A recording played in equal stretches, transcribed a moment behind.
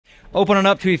Open it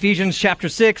up to Ephesians chapter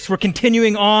 6. We're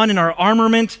continuing on in our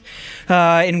armament,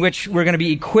 in which we're going to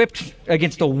be equipped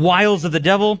against the wiles of the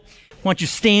devil. I want you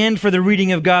to stand for the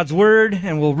reading of God's word,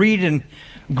 and we'll read and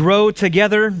grow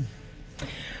together.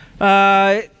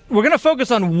 We're going to focus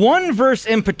on one verse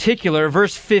in particular,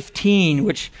 verse 15,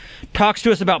 which talks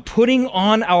to us about putting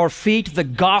on our feet the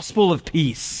gospel of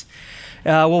peace.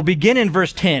 We'll begin in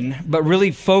verse 10, but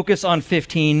really focus on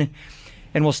 15.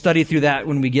 And we'll study through that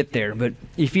when we get there. But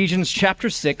Ephesians chapter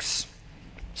 6,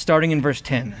 starting in verse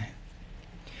 10.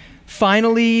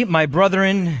 Finally, my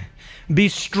brethren, be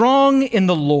strong in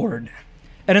the Lord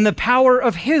and in the power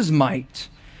of his might.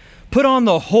 Put on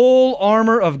the whole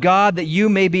armor of God that you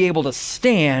may be able to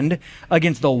stand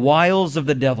against the wiles of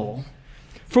the devil.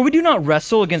 For we do not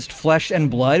wrestle against flesh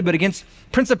and blood, but against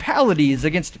principalities,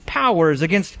 against powers,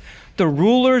 against the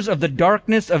rulers of the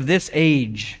darkness of this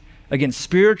age, against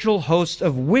spiritual hosts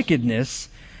of wickedness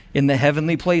in the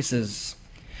heavenly places.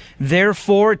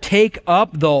 Therefore, take up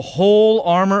the whole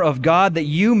armor of God that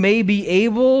you may be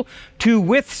able to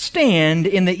withstand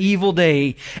in the evil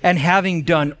day, and having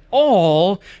done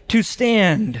all, to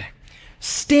stand.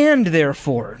 Stand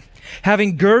therefore,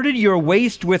 having girded your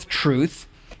waist with truth,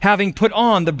 having put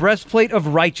on the breastplate of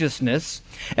righteousness,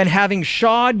 and having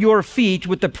shod your feet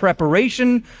with the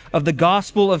preparation of the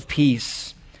gospel of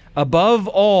peace. Above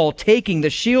all, taking the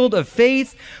shield of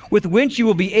faith, with which you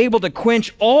will be able to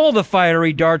quench all the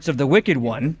fiery darts of the wicked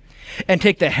one, and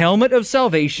take the helmet of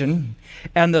salvation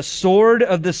and the sword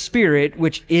of the Spirit,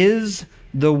 which is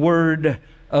the word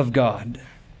of God.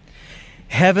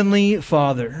 Heavenly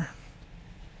Father,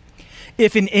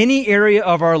 if in any area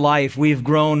of our life we've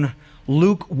grown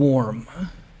lukewarm,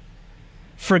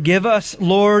 forgive us,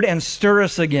 Lord, and stir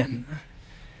us again.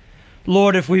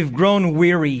 Lord, if we've grown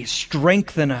weary,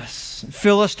 strengthen us,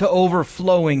 fill us to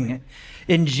overflowing.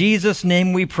 In Jesus'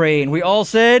 name we pray. And we all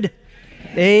said,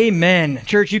 amen.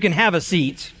 Church, you can have a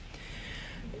seat.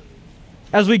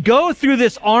 As we go through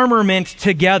this armament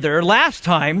together, last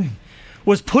time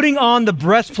was putting on the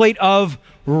breastplate of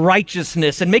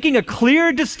righteousness and making a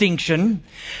clear distinction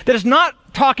that is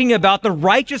not talking about the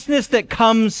righteousness that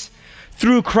comes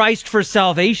through Christ for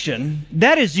salvation.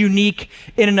 That is unique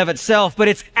in and of itself, but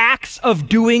it's acts of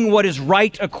doing what is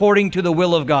right according to the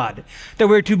will of God, that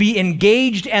we're to be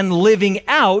engaged and living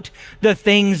out the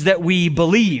things that we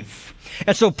believe.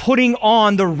 And so putting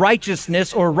on the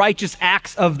righteousness or righteous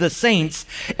acts of the saints,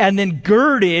 and then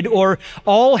girded or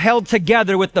all held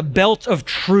together with the belt of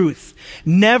truth,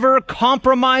 never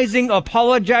compromising,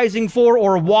 apologizing for,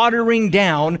 or watering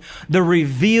down the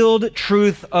revealed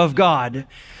truth of God.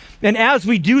 And as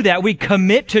we do that, we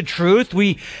commit to truth.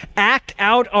 We act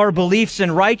out our beliefs in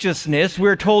righteousness.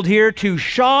 We're told here to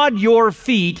shod your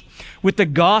feet with the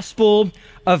gospel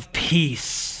of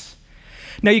peace.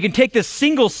 Now, you can take this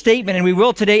single statement, and we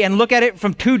will today, and look at it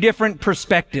from two different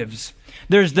perspectives.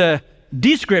 There's the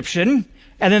description,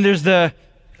 and then there's the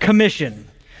commission.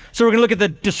 So we're going to look at the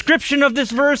description of this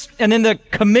verse, and then the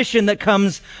commission that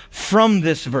comes from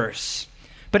this verse.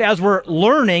 But as we're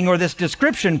learning, or this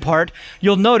description part,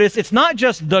 you'll notice it's not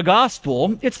just the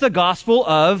gospel, it's the gospel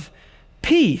of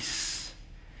peace.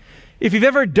 If you've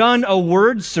ever done a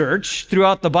word search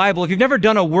throughout the Bible, if you've never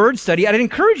done a word study, I'd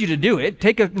encourage you to do it.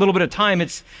 Take a little bit of time.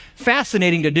 It's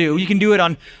fascinating to do. You can do it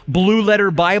on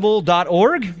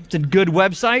blueletterbible.org. It's a good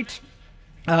website.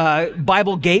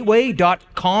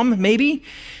 BibleGateway.com, maybe.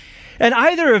 And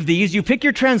either of these, you pick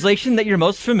your translation that you're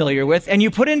most familiar with, and you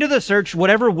put into the search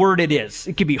whatever word it is.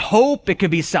 It could be hope, it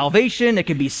could be salvation, it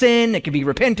could be sin, it could be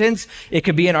repentance, it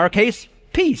could be, in our case,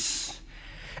 peace.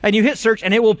 And you hit search,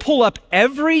 and it will pull up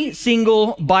every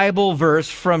single Bible verse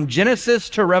from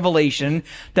Genesis to Revelation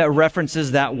that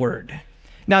references that word.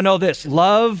 Now know this,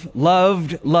 love,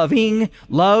 loved, loving,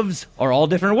 loves are all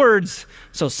different words,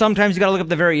 so sometimes you got to look up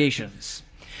the variations.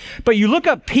 But you look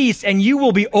up peace and you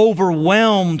will be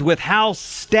overwhelmed with how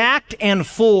stacked and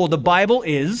full the Bible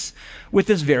is with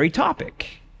this very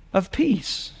topic of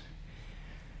peace.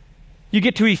 You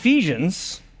get to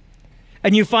Ephesians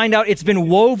and you find out it's been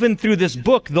woven through this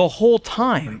book the whole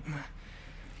time.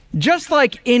 Just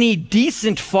like any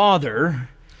decent father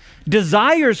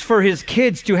desires for his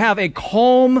kids to have a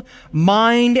calm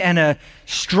mind and a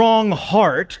strong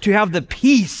heart, to have the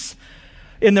peace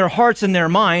in their hearts and their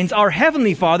minds, our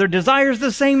Heavenly Father desires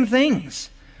the same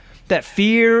things. That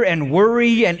fear and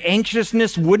worry and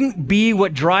anxiousness wouldn't be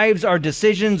what drives our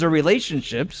decisions or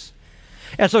relationships.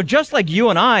 And so just like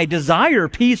you and I desire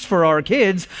peace for our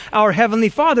kids, our Heavenly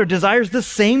Father desires the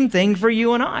same thing for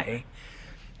you and I.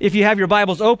 If you have your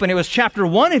Bibles open, it was chapter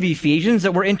 1 of Ephesians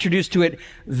that we're introduced to it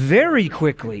very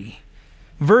quickly.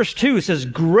 Verse 2 says,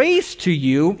 "Grace to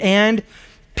you and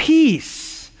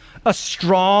peace, a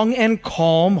strong and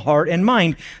calm heart and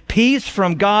mind. Peace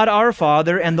from God our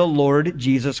Father and the Lord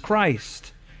Jesus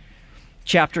Christ.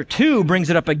 Chapter 2 brings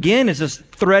it up again as this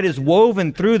thread is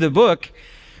woven through the book.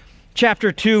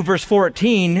 Chapter 2, verse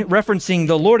 14, referencing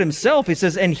the Lord himself, he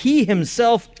says, and he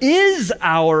himself is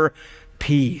our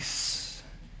peace,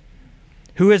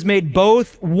 who has made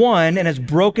both one and has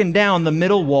broken down the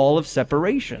middle wall of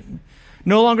separation.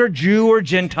 No longer Jew or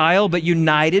Gentile, but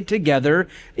united together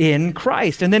in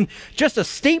Christ. And then just a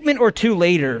statement or two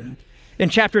later in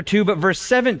chapter 2, but verse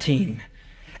 17,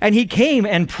 and he came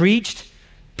and preached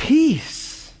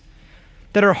peace,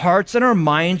 that our hearts and our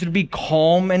minds would be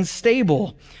calm and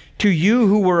stable, to you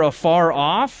who were afar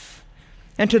off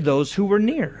and to those who were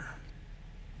near.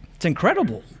 It's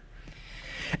incredible.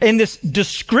 In this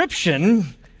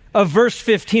description of verse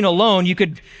 15 alone, you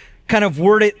could kind of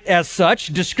word it as such.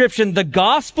 Description, the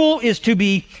gospel is to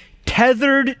be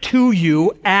tethered to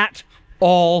you at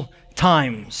all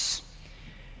times.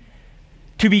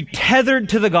 To be tethered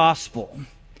to the gospel.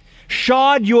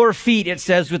 Shod your feet, it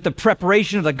says, with the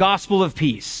preparation of the gospel of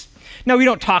peace. Now, we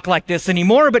don't talk like this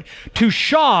anymore, but to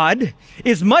shod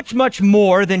is much, much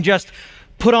more than just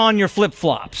put on your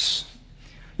flip-flops.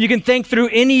 You can think through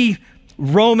any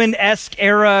Roman-esque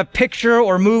era picture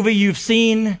or movie you've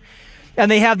seen, and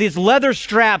they have these leather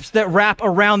straps that wrap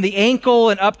around the ankle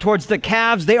and up towards the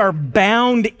calves. They are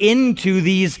bound into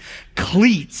these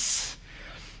cleats.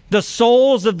 The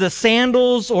soles of the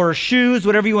sandals or shoes,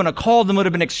 whatever you want to call them, would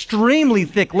have been extremely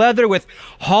thick leather with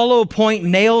hollow point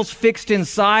nails fixed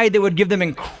inside that would give them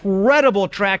incredible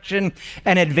traction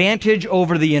and advantage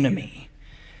over the enemy.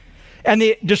 And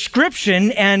the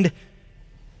description and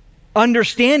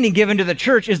understanding given to the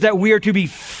church is that we are to be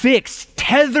fixed,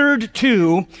 tethered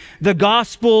to the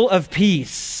gospel of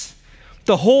peace.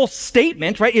 The whole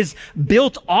statement, right, is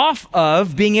built off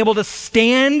of being able to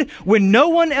stand when no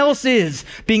one else is,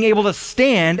 being able to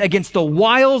stand against the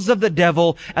wiles of the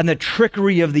devil and the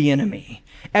trickery of the enemy,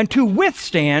 and to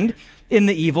withstand in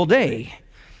the evil day.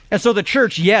 And so the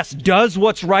church, yes, does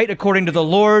what's right according to the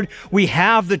Lord. We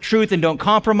have the truth and don't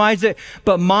compromise it.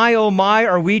 But my, oh my,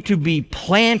 are we to be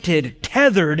planted,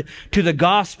 tethered to the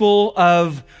gospel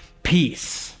of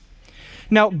peace.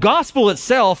 Now, gospel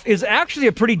itself is actually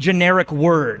a pretty generic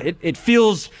word. It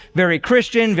feels very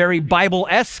Christian, very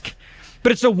Bible-esque,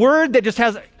 but it's a word that just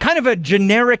has kind of a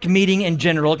generic meaning in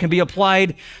general. It can be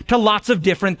applied to lots of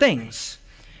different things.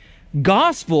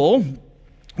 Gospel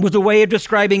was a way of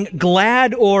describing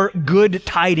glad or good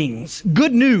tidings,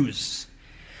 good news.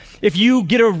 If you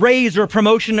get a raise or a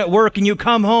promotion at work and you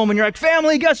come home and you're like,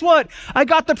 family, guess what? I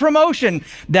got the promotion.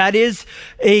 That is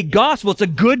a gospel. It's a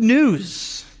good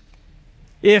news.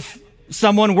 If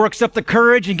someone works up the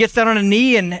courage and gets down on a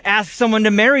knee and asks someone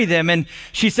to marry them and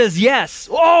she says yes,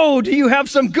 oh, do you have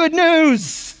some good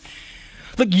news?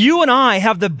 Look, you and I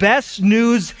have the best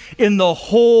news in the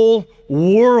whole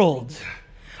world.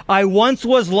 I once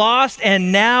was lost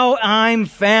and now I'm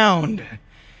found.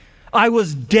 I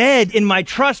was dead in my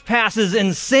trespasses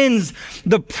and sins.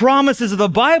 The promises of the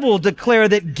Bible declare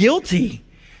that guilty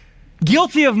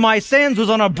of my sins was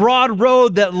on a broad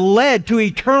road that led to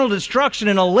eternal destruction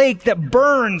in a lake that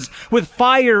burns with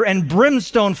fire and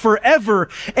brimstone forever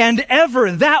and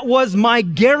ever. That was my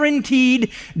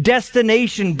guaranteed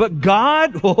destination. But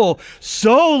God,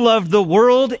 so loved the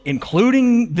world,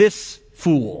 including this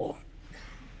fool,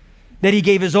 that he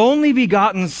gave his only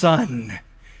begotten Son,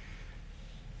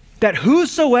 that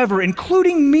whosoever,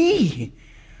 including me,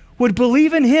 would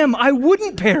believe in him, I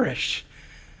wouldn't perish,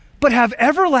 but have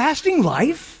everlasting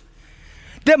life?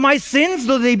 That my sins,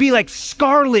 though they be like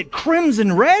scarlet,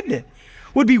 crimson red,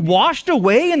 would be washed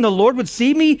away and the Lord would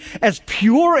see me as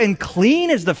pure and clean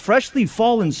as the freshly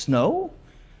fallen snow?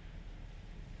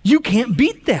 You can't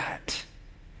beat that.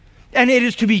 And it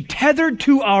is to be tethered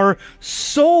to our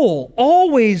soul,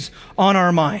 always on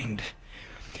our mind.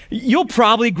 You'll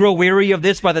probably grow weary of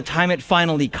this by the time it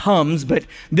finally comes, but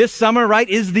this summer, right,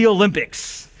 is the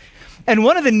Olympics. And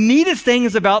one of the neatest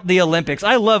things about the Olympics,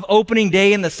 I love opening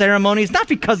day and the ceremonies, not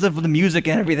because of the music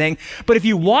and everything, but if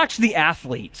you watch the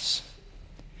athletes,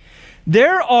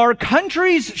 there are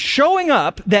countries showing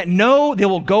up that know they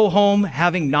will go home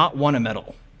having not won a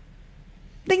medal.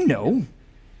 They know.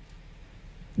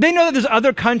 They know that there's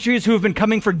other countries who have been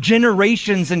coming for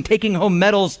generations and taking home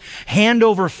medals hand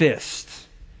over fist.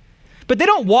 But they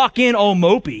don't walk in all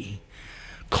mopey.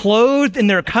 Clothed in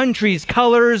their country's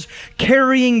colors,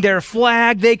 carrying their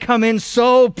flag, they come in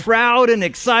so proud and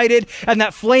excited, and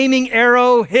that flaming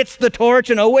arrow hits the torch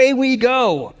and away we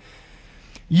go.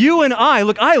 You and I,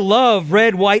 look, I love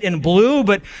red, white, and blue,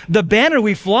 but the banner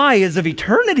we fly is of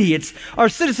eternity. It's our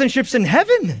citizenship's in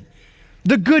heaven.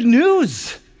 The good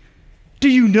news. Do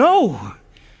you know?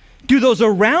 Do those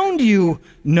around you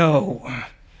know?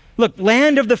 Look,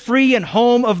 land of the free and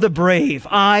home of the brave.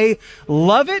 I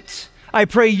love it. I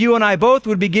pray you and I both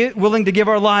would be willing to give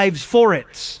our lives for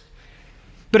it.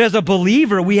 But as a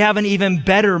believer, we have an even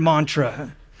better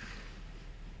mantra.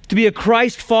 To be a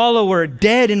Christ follower,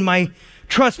 dead in my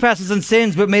trespasses and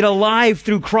sins, but made alive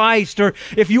through Christ. Or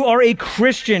if you are a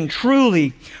Christian,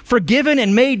 truly forgiven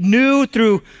and made new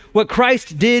through what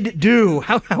Christ did do,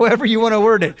 however you want to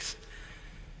word it.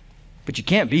 But you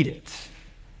can't beat it.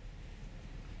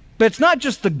 But it's not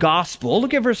just the gospel.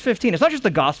 Look at verse 15. It's not just the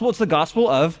gospel, it's the gospel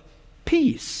of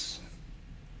peace.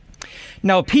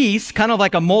 Now, peace, kind of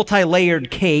like a multi-layered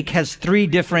cake, has three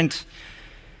different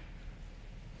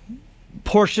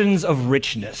portions of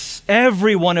richness,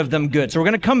 every one of them good. So we're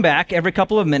going to come back every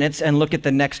couple of minutes and look at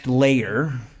the next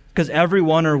layer, because every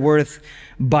one are worth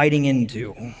biting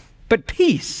into. But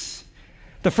peace,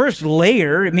 the first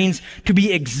layer, it means to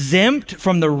be exempt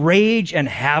from the rage and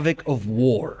havoc of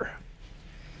war.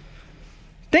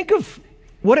 Think of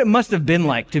what it must have been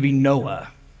like to be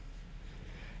Noah.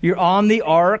 You're on the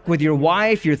ark with your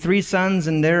wife, your 3 sons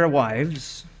and their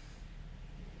wives.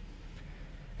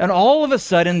 And all of a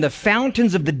sudden, the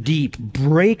fountains of the deep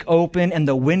break open and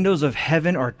the windows of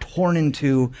heaven are torn in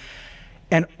two,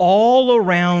 and all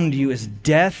around you is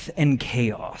death and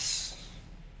chaos.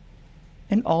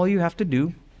 And all you have to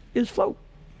do is float.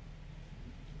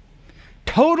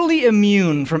 Totally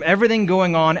immune from everything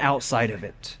going on outside of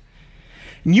it.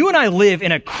 You and I live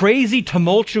in a crazy,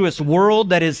 tumultuous world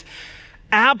that is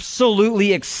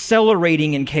absolutely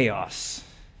accelerating in chaos.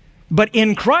 But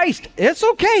in Christ, it's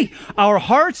okay. Our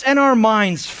hearts and our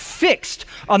minds fixed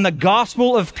on the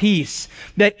gospel of peace,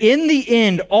 that in the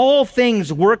end, all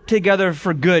things work together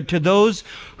for good to those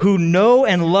who know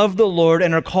and love the Lord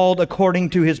and are called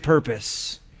according to his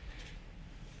purpose.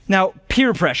 Now,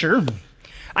 peer pressure.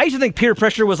 I used to think peer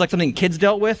pressure was like something kids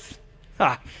dealt with.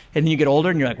 And then you get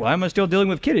older and you're like, why am I still dealing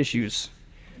with kid issues?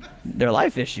 They're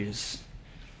life issues.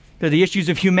 They're the issues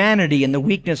of humanity and the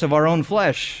weakness of our own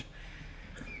flesh.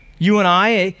 You and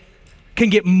I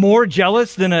can get more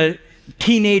jealous than a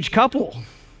teenage couple.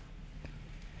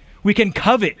 We can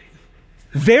covet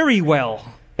very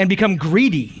well and become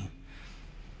greedy.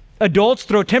 Adults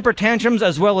throw temper tantrums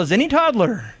as well as any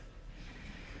toddler.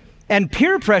 And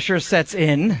peer pressure sets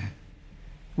in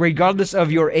regardless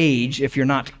of your age if you're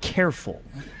not careful.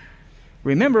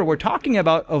 Remember, we're talking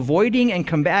about avoiding and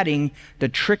combating the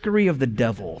trickery of the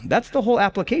devil. That's the whole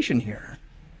application here.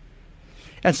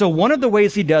 And so one of the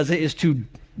ways he does it is to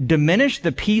diminish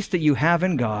the peace that you have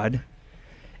in God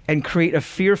and create a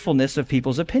fearfulness of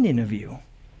people's opinion of you.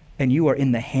 And you are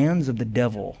in the hands of the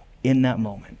devil in that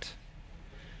moment.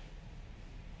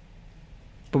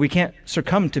 But we can't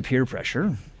succumb to peer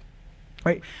pressure,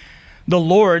 right? The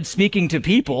Lord, speaking to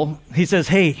people, he says,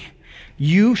 hey,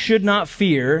 you should not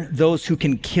fear those who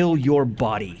can kill your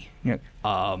body. You're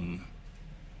like,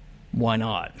 why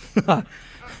not?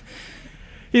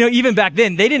 You know, even back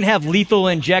then, they didn't have lethal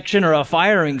injection or a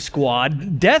firing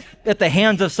squad. Death at the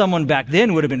hands of someone back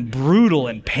then would have been brutal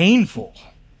and painful.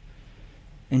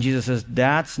 And Jesus says,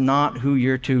 that's not who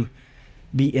you're to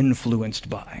be influenced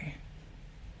by.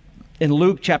 In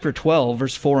Luke chapter 12,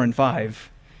 verse 4 and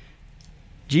 5,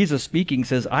 Jesus speaking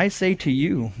says, I say to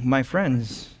you, my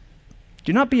friends,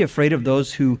 do not be afraid of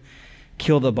those who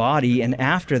kill the body and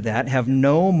after that have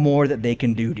no more that they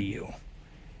can do to you.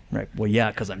 Right? Well,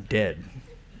 yeah, because I'm dead.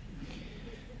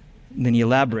 Then he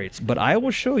elaborates, but I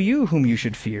will show you whom you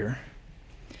should fear.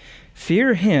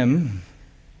 Fear him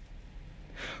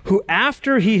who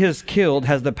after he has killed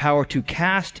has the power to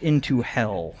cast into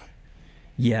hell.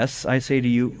 Yes, I say to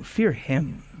you, fear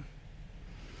him.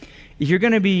 If you're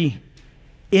going to be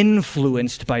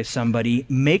influenced by somebody,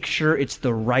 make sure it's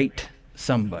the right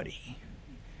somebody.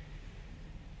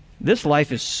 This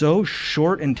life is so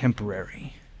short and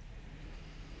temporary.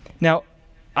 Now,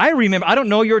 I remember, I don't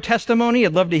know your testimony.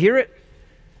 I'd love to hear it.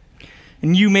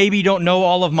 And you maybe don't know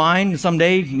all of mine.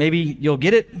 Someday, maybe you'll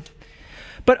get it.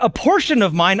 But a portion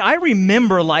of mine, I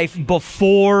remember life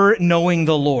before knowing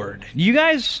the Lord. You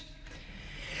guys?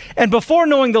 And before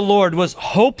knowing the Lord was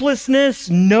hopelessness,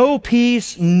 no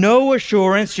peace, no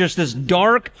assurance, just this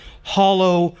dark,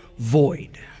 hollow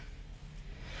void.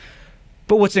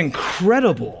 But what's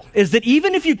incredible is that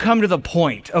even if you come to the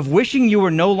point of wishing you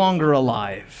were no longer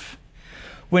alive,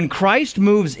 when Christ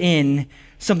moves in,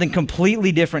 something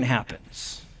completely different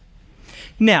happens.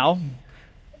 Now,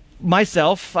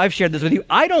 myself, I've shared this with you,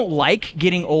 I don't like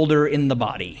getting older in the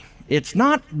body. It's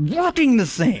not working the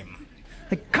same.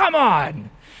 Like, come on.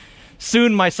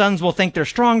 Soon my sons will think they're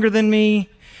stronger than me,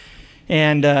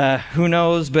 and who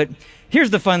knows? But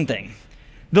here's the fun thing.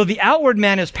 Though the outward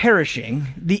man is perishing,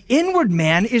 the inward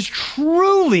man is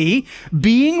truly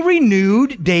being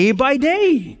renewed day by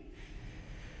day.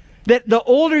 That the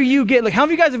older you get, like how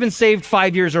many of you guys have been saved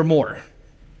 5 years or more?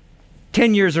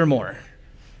 10 years or more?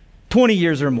 20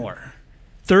 years or more?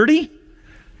 30?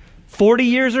 40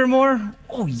 years or more?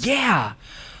 Oh yeah,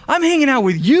 I'm hanging out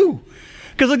with you.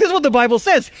 Because look, this is what the Bible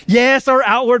says. Yes, our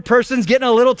outward person's getting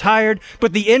a little tired,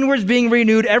 but the inward's being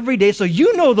renewed every day. So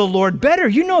you know the Lord better.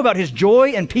 You know about his joy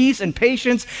and peace and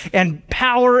patience and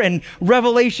power and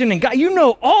revelation and God. You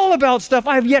know all about stuff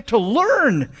I have yet to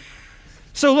learn.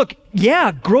 So look,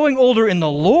 yeah, growing older in the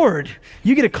Lord,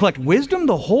 you get to collect wisdom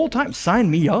the whole time.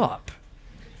 Sign me up.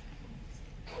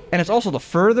 And it's also the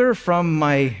further from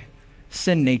my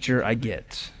sin nature I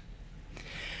get.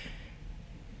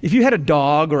 If you had a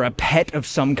dog or a pet of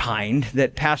some kind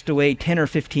that passed away 10 or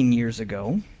 15 years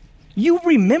ago, you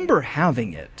remember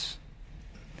having it.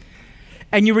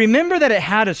 And you remember that it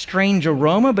had a strange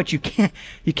aroma, but you can't,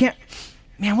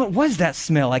 man, what was that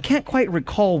smell? I can't quite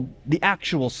recall the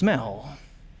actual smell.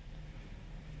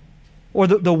 Or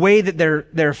the way that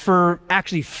their fur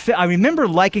actually fit. I remember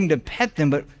liking to pet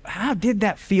them, but how did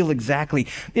that feel exactly?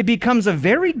 It becomes a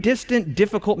very distant,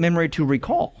 difficult memory to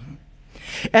recall.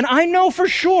 And I know for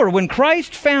sure when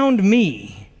Christ found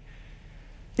me,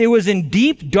 it was in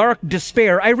deep, dark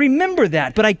despair. I remember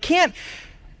that, but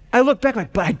I look back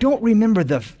like, but I don't remember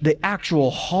the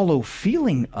actual hollow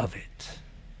feeling of it.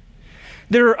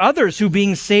 There are others who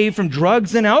being saved from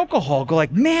drugs and alcohol go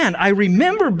like, man, I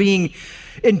remember being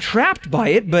entrapped by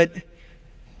it, but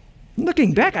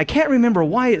looking back, I can't remember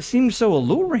why it seemed so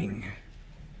alluring.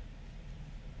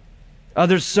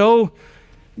 Others so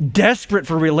desperate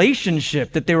for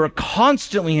relationship that they were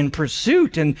constantly in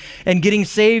pursuit and getting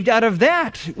saved out of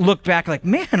that. Look back like,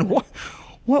 man,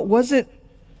 what was it?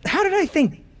 How did I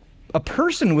think a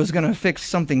person was going to fix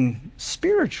something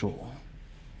spiritual?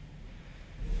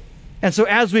 And so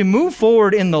as we move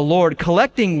forward in the Lord,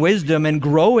 collecting wisdom and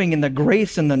growing in the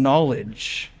grace and the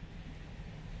knowledge,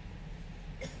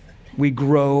 we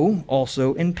grow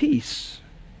also in peace.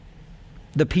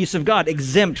 The peace of God,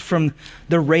 exempt from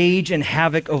the rage and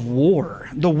havoc of war.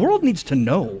 The world needs to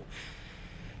know.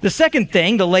 The second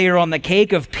thing, the layer on the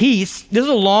cake of peace, this is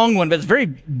a long one, but it's very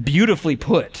beautifully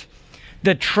put.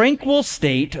 The tranquil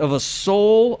state of a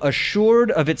soul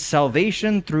assured of its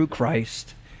salvation through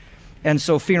Christ, and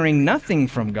so fearing nothing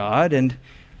from God and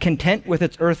content with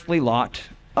its earthly lot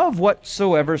of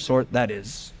whatsoever sort that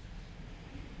is.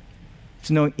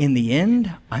 To know in the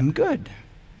end, I'm good.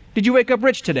 Did you wake up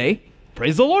rich today?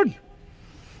 Praise the Lord.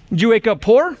 Did you wake up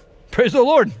poor? Praise the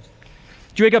Lord.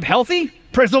 Did you wake up healthy?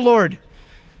 Praise the Lord.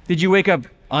 Did you wake up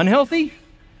unhealthy?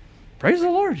 Praise the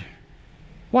Lord.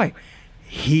 Why?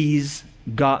 He's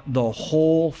got the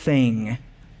whole thing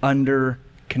under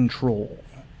control.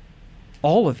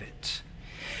 All of it.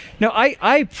 Now,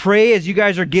 I pray as you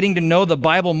guys are getting to know the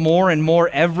Bible more and more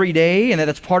every day, and that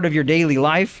it's part of your daily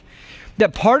life,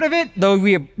 that part of it, though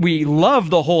we love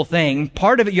the whole thing,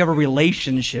 part of it you have a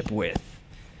relationship with.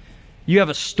 You have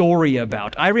a story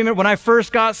about. I remember when I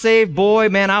first got saved, boy,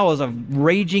 man, I was a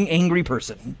raging, angry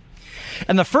person.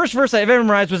 And the first verse I ever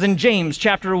memorized was in James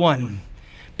chapter 1.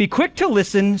 Be quick to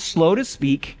listen, slow to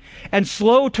speak, and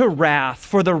slow to wrath,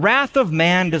 for the wrath of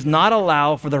man does not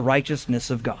allow for the righteousness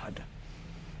of God.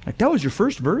 Like, that was your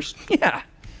first verse? Yeah.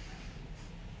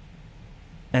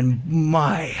 And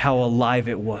my, how alive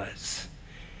it was.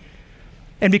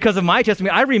 And because of my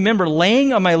testimony, I remember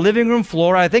laying on my living room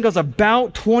floor, I think I was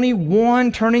about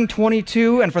 21, turning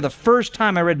 22, and for the first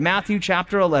time I read Matthew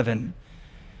chapter 11.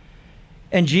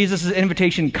 And Jesus'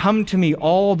 invitation, come to me,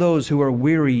 all those who are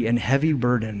weary and heavy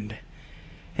burdened,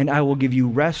 and I will give you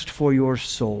rest for your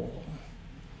soul.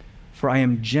 For I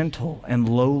am gentle and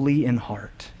lowly in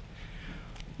heart.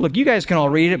 Look, you guys can all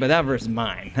read it, but that verse is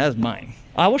mine. That's mine.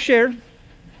 I will share.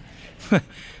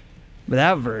 But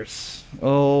that verse,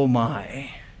 oh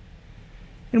my.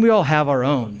 And we all have our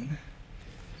own.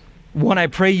 One I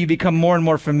pray you become more and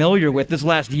more familiar with. This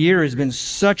last year has been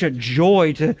such a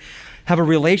joy to have a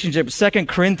relationship. 2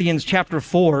 Corinthians chapter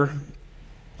 4,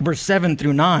 verse 7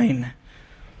 through 9.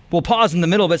 We'll pause in the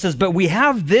middle of it. It says, but we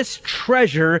have this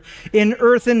treasure in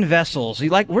earthen vessels.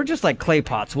 We're just like clay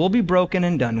pots. We'll be broken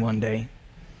and done one day.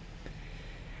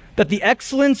 That the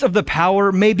excellence of the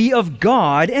power may be of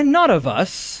God and not of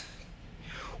us.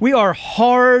 We are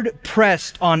hard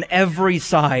pressed on every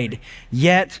side,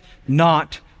 yet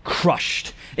not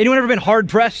crushed. Anyone ever been hard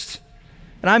pressed?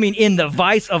 And I mean in the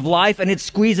vice of life, and it's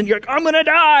squeezing. You're like, I'm going to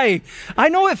die. I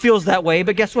know it feels that way,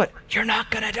 but guess what? You're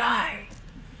not going to die.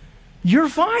 You're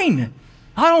fine.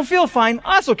 I don't feel fine.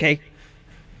 That's okay.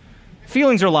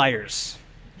 Feelings are liars.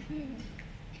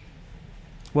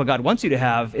 What God wants you to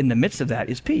have in the midst of that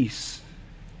is peace.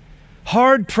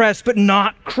 Hard pressed, but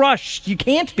not crushed. You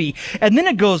can't be. And then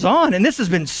it goes on, and this has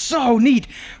been so neat.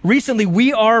 Recently,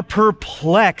 we are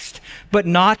perplexed, but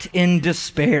not in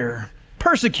despair.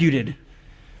 Persecuted,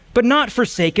 but not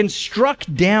forsaken. Struck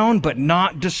down, but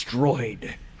not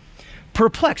destroyed.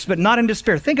 Perplexed, but not in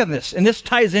despair. Think of this, and this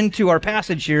ties into our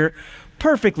passage here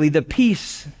perfectly, the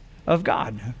peace of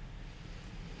God.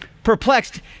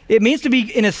 Perplexed, it means to be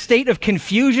in a state of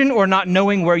confusion or not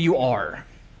knowing where you are.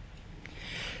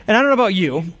 And I don't know about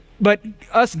you, but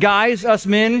us guys, us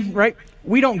men, right,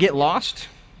 we don't get lost.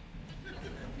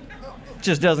 It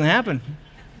just doesn't happen.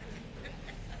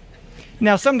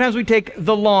 Now, sometimes we take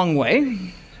the long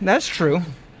way. That's true.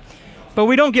 But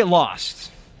we don't get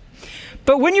lost.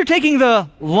 But when you're taking the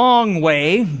long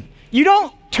way, you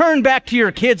don't turn back to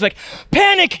your kids like,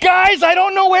 panic, guys, I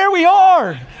don't know where we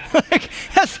are.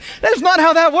 That's not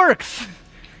how that works.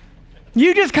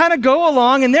 You just kind of go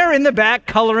along, and they're in the back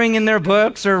coloring in their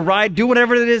books or do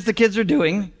whatever it is the kids are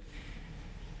doing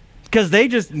because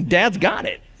Dad's got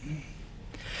it.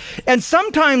 And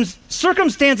sometimes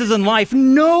circumstances in life,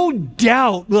 no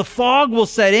doubt the fog will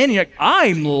set in and you're like,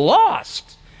 I'm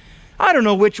lost. I don't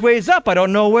know which way is up. I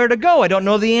don't know where to go. I don't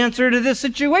know the answer to this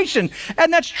situation.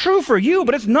 And that's true for you,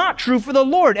 but it's not true for the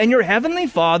Lord. And your heavenly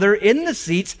Father in the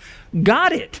seats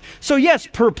got it. So yes,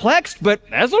 perplexed, but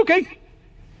that's okay.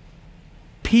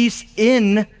 Peace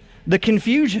in the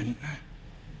confusion.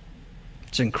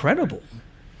 It's incredible.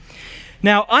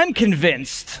 Now, I'm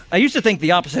convinced, I used to think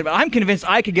the opposite, but I'm convinced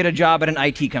I could get a job at an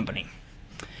IT company.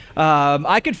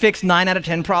 I could fix 9 out of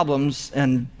 10 problems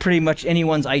in pretty much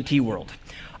anyone's IT world.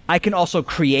 I can also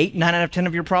create 9 out of 10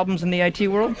 of your problems in the IT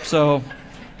world, so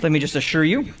let me just assure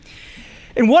you.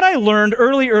 And what I learned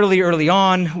early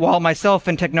on, while myself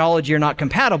and technology are not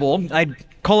compatible, I'd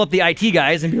call up the IT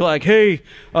guys and be like, hey,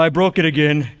 I broke it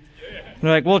again. And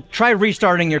they're like, well, try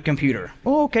restarting your computer.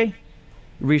 Oh, okay.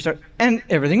 Restart. And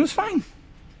everything was fine.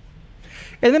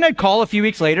 And then I'd call a few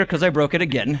weeks later because I broke it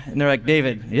again. And they're like,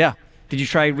 David, yeah, did you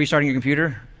try restarting your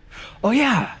computer? Oh,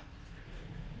 yeah.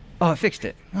 Oh, I fixed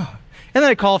it. Oh. And then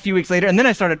I call a few weeks later, and then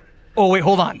I started, oh, wait,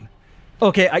 hold on.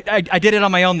 Okay, I did it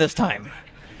on my own this time.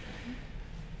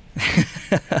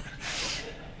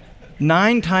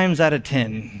 9 times out of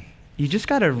 10, you just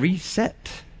got to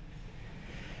reset.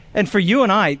 And for you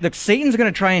and I, look, Satan's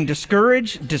going to try and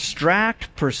discourage,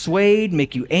 distract, persuade,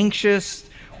 make you anxious,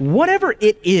 whatever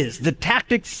it is, the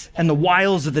tactics and the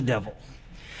wiles of the devil.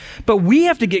 But we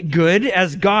have to get good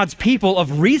as God's people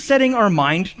of resetting our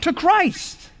mind to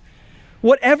Christ.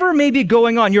 Whatever may be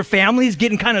going on, your family's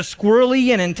getting kind of squirrely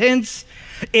and intense,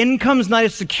 income's not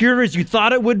as secure as you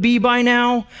thought it would be by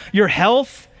now, your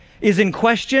health is in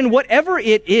question, whatever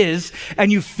it is,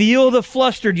 and you feel the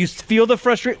flustered, you feel the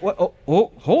frustration.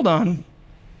 Oh, hold on.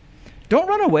 Don't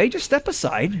run away, just step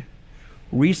aside.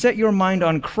 Reset your mind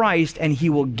on Christ, and he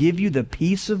will give you the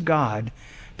peace of God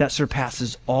that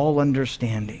surpasses all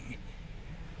understanding.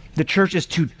 The church is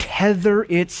to tether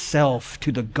itself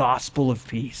to the gospel of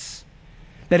peace,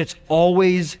 that it's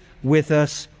always with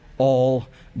us all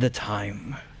the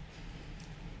time.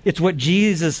 It's what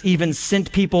Jesus even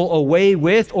sent people away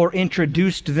with or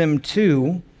introduced them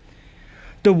to.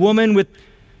 The woman with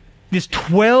this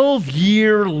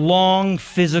 12-year-long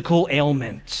physical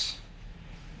ailment,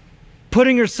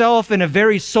 putting herself in a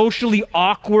very socially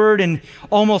awkward and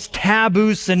almost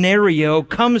taboo scenario,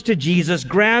 comes to Jesus,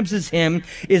 grabs his hem,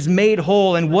 is made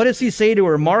whole. And what does he say to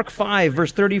her? Mark 5,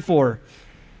 verse 34.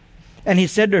 And he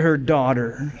said to her,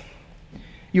 daughter,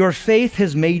 your faith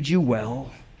has made you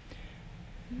well.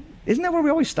 Isn't that where we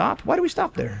always stop? Why do we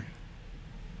stop there?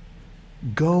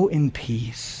 Go in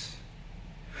peace.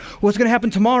 What's going to happen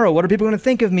tomorrow? What are people going to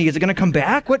think of me? Is it going to come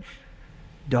back? What?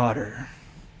 Daughter,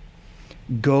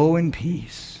 go in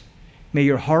peace. May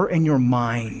your heart and your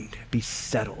mind be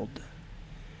settled.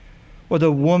 Or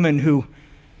the woman who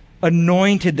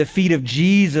anointed the feet of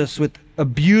Jesus with a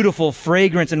beautiful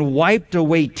fragrance and wiped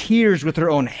away tears with her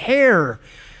own hair.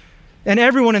 And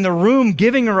everyone in the room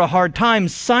giving her a hard time.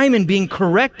 Simon being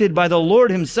corrected by the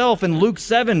Lord himself in Luke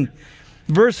 7,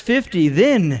 verse 50.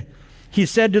 Then he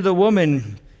said to the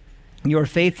woman, your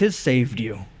faith has saved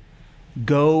you.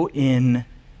 Go in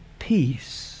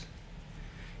peace.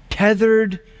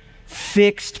 Tethered,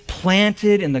 fixed,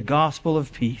 planted in the gospel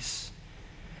of peace.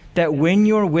 That when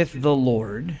you're with the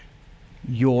Lord,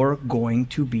 you're going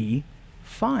to be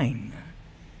fine.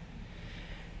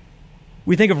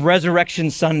 We think of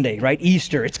Resurrection Sunday, right?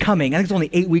 Easter, it's coming. I think it's only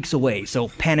 8 weeks away, so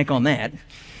panic on that.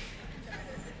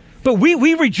 But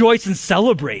we rejoice and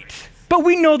celebrate. But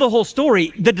we know the whole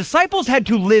story. The disciples had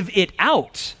to live it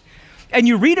out. And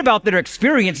you read about their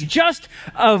experience just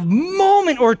a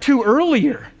moment or two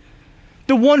earlier.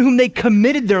 The one whom they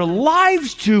committed their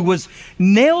lives to was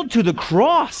nailed to the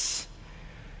cross,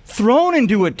 thrown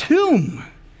into a tomb.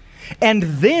 And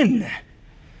then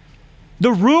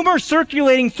the rumor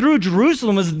circulating through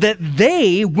Jerusalem is that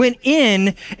they went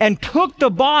in and took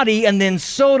the body and then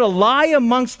sowed a lie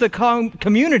amongst the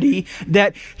community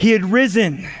that he had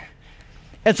risen.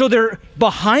 And so they're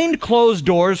behind closed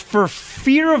doors for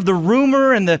fear of the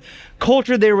rumor and the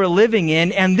culture they were living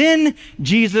in. And then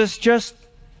Jesus just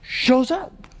shows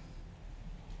up.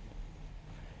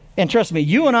 And trust me,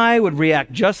 you and I would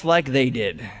react just like they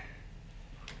did,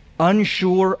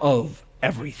 unsure of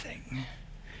everything.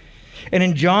 And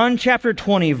in John chapter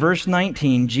 20, verse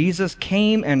 19, Jesus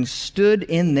came and stood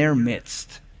in their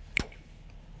midst.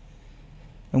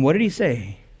 And what did he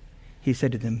say? He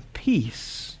said to them,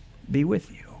 "Peace be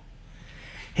with you."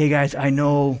 Hey guys, I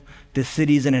know the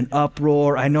city's in an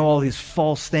uproar. I know all these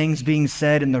false things being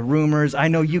said and the rumors. I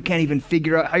know you can't even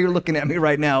figure out how you're looking at me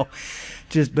right now.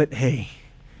 But hey,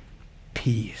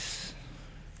 peace.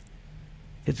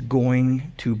 It's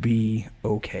going to be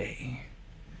okay.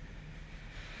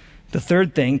 The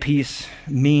third thing peace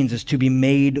means is to be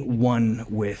made one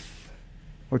with,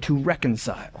 or to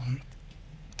reconcile.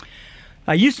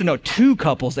 I used to know 2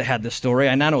 couples that had this story.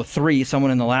 I now know 3,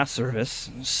 someone in the last service.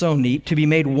 So neat. To be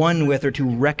made one with, or to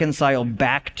reconcile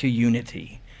back to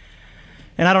unity.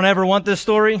 And I don't ever want this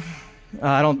story.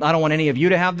 I don't want any of you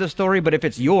to have this story, but if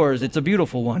it's yours, it's a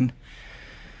beautiful one.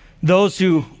 Those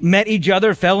who met each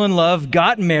other, fell in love,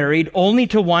 got married, only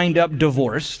to wind up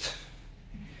divorced,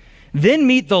 then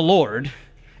meet the Lord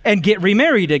and get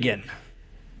remarried again.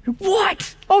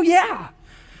 What? Oh, yeah.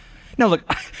 Now, look,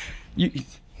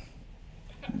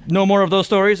 no more of those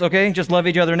stories, okay? Just love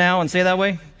each other now and say that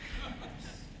way.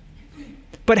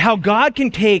 But how God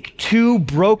can take 2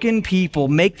 broken people,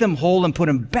 make them whole, and put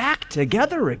them back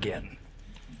together again.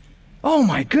 Oh,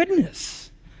 my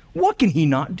goodness. What can he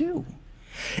not do?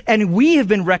 And we have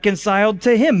been reconciled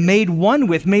to him, made one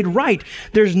with, made right.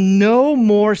 There's no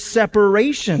more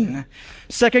separation.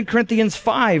 2 Corinthians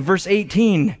 5, verse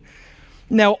 18.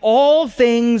 Now all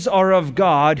things are of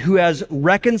God, who has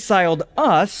reconciled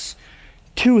us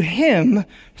to him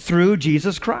through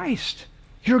Jesus Christ.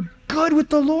 You're good with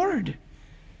the Lord.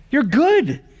 You're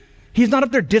good. He's not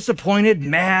up there disappointed,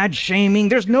 mad, shaming.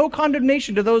 There's no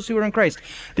condemnation to those who are in Christ.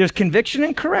 There's conviction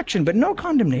and correction, but no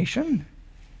condemnation.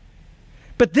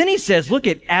 But then he says, look,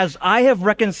 as I have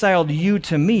reconciled you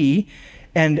to me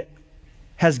and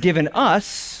has given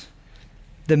us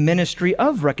the ministry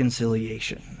of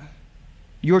reconciliation.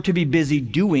 You're to be busy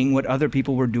doing what other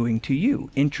people were doing to you,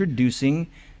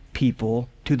 introducing people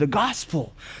to the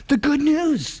gospel, the good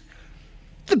news,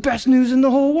 the best news in the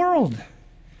whole world.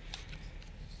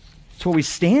 It's what we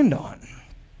stand on.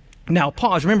 Now,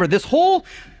 pause. Remember, this whole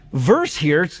verse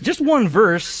here, it's just one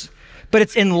verse, but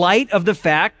it's in light of the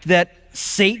fact that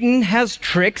Satan has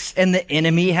tricks and the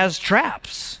enemy has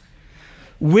traps.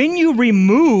 When you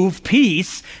remove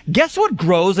peace, guess what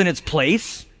grows in its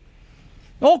place?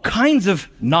 All kinds of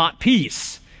not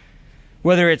peace.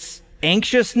 Whether it's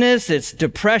anxiousness, it's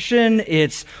depression,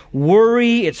 it's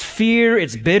worry, it's fear,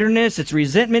 it's bitterness, it's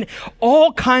resentment.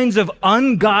 All kinds of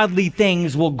ungodly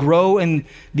things will grow in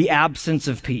the absence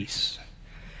of peace.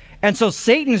 And so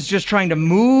Satan's just trying to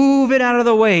move it out of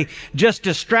the way, just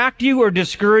distract you or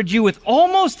discourage you with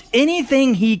almost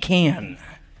anything he can.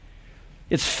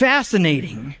 It's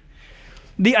fascinating.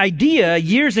 The idea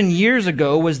years and years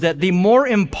ago was that the more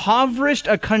impoverished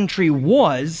a country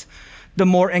was, the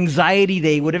more anxiety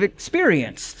they would have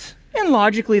experienced. And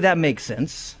logically, that makes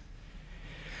sense.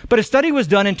 But a study was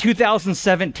done in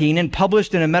 2017 and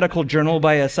published in a medical journal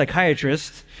by a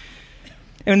psychiatrist.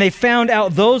 And they found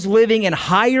out those living in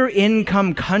higher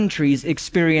income countries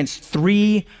experienced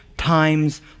 3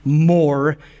 times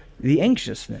more the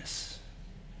anxiousness.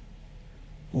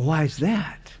 Why is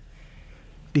that?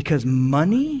 Because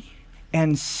money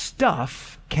and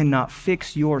stuff cannot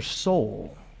fix your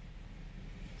soul.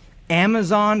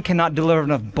 Amazon cannot deliver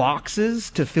enough boxes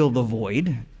to fill the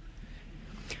void.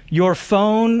 Your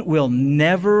phone will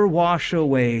never wash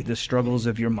away the struggles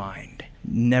of your mind.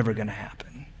 Never going to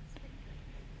happen.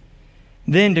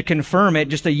 Then to confirm it,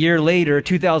 just a year later,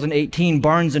 2018,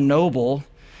 Barnes & Noble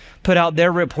put out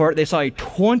their report. They saw a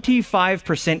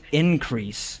 25%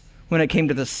 increase when it came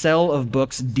to the sale of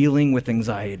books dealing with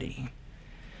anxiety.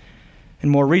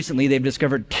 And more recently, they've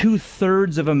discovered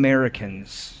 2/3 of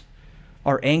Americans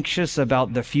are anxious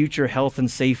about the future health and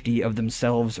safety of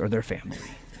themselves or their family.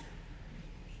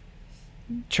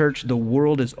 Church, the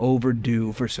world is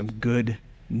overdue for some good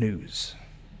news.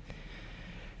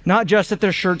 Not just that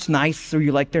their shirt's nice or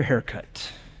you like their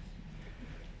haircut,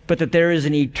 but that there is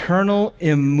an eternal,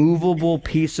 immovable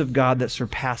peace of God that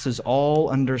surpasses all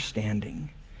understanding.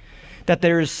 That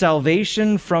there is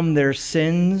salvation from their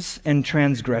sins and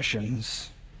transgressions.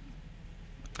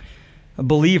 A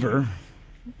believer,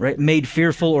 right, made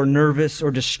fearful or nervous or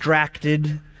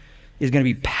distracted is going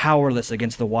to be powerless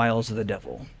against the wiles of the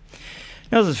devil.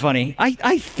 Now, this is funny.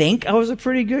 I think I was a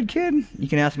pretty good kid. You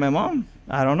can ask my mom.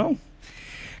 I don't know.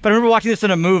 But I remember watching this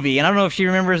in a movie, and I don't know if she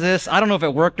remembers this. I don't know if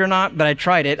it worked or not, but I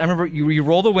tried it. I remember you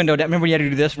roll the window down. Remember you had to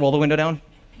do this, roll the window down?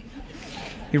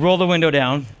 You roll the window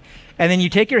down, and then you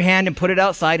take your hand and put it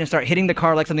outside and start hitting the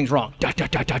car like something's wrong. Da, da,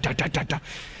 da, da, da, da, da, da.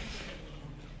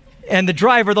 And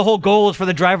the whole goal is for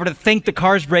the driver to think the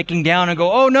car's breaking down and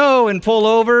go, oh no, and pull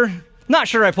over. Not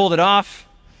sure I pulled it off.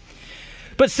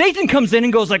 But Satan comes in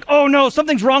and goes like, oh no,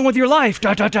 something's wrong with your life.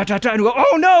 Da, da, da, da, da. And go,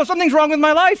 oh no, something's wrong with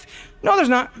my life. No, there's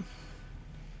not.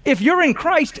 If you're in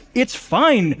Christ, it's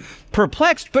fine.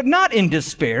 Perplexed, but not in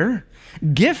despair.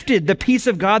 Gifted the peace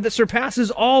of God that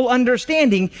surpasses all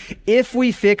understanding if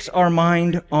we fix our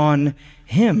mind on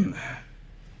Him.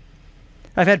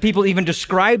 I've had people even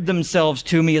describe themselves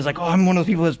to me as like, oh, I'm one of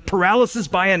those people who has paralysis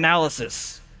by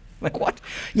analysis. Like, what?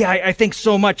 Yeah, I think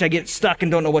so much I get stuck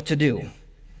and don't know what to do.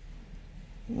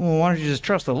 Well, why don't you just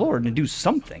trust the Lord and do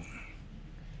something?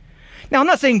 Now, I'm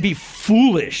not saying be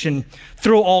foolish and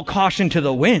throw all caution to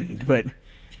the wind, but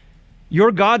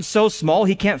your God's so small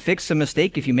He can't fix a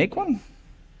mistake if you make one.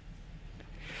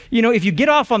 You know, if you get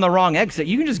off on the wrong exit,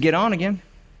 you can just get on again.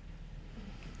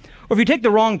 Or if you take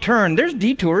the wrong turn, there's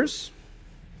detours.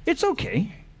 It's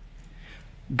okay.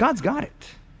 God's got it.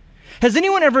 Has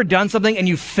anyone ever done something and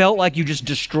you felt like you just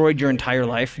destroyed your entire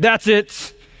life? That's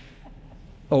it.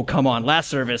 Oh, come on, last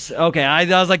service. Okay, I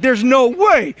was like, there's no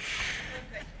way.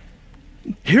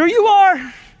 Here you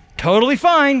are, totally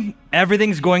fine.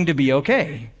 Everything's going to be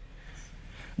okay.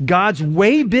 God's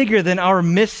way bigger than our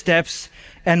missteps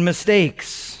and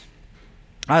mistakes.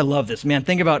 I love this, man.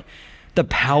 Think about the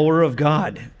power of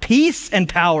God. Peace and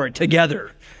power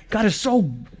together. God is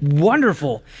so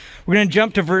wonderful. We're going to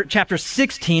jump to chapter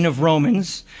 16 of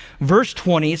Romans, verse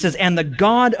 20. It says, and the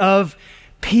God of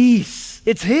peace,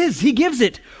 it's His, He gives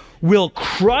it, will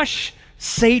crush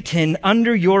Satan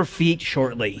under your feet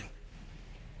shortly.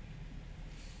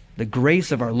 The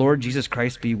grace of our Lord Jesus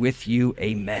Christ be with you.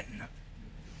 Amen.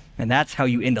 And that's how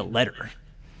you end a letter.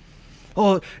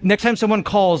 Oh, next time someone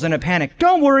calls in a panic,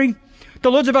 don't worry.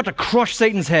 The Lord's about to crush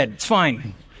Satan's head. It's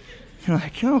fine. You're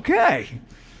like, okay,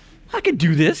 I could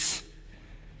do this.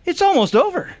 It's almost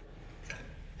over.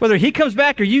 Whether he comes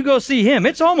back or you go see him,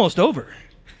 it's almost over.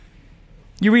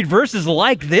 You read verses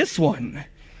like this one.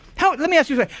 Let me ask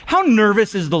you something. How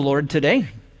nervous is the Lord today?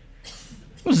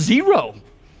 Zero.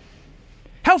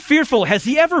 How fearful has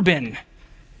He ever been?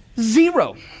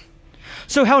 Zero.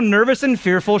 So how nervous and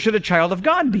fearful should a child of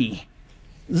God be?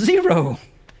 Zero.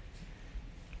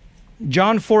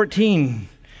 John 14,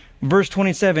 verse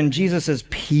 27, Jesus says,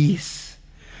 peace.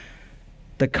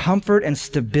 The comfort and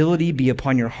stability be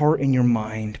upon your heart and your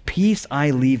mind. Peace I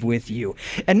leave with you.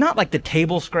 And not like the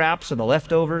table scraps or the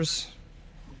leftovers.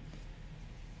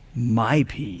 My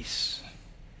peace.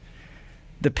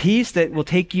 The peace that will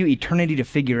take you eternity to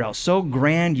figure out. So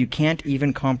grand you can't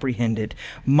even comprehend it.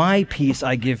 My peace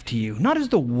I give to you. Not as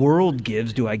the world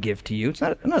gives do I give to you. It's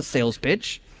not a sales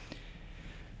pitch.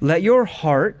 Let your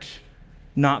heart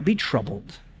not be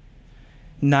troubled,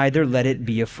 neither let it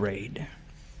be afraid.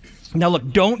 Now look,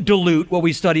 don't dilute what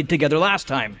we studied together last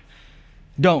time.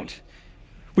 Don't.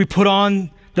 We put on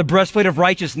the breastplate of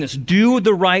righteousness. Do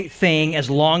the right thing as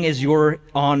long as you're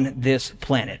on this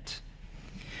planet.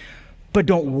 But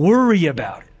don't worry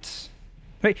about it.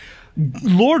 Right?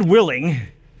 Lord willing,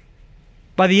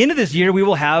 by the end of this year, we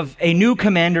will have a new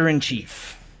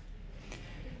commander-in-chief.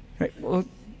 Right? Well,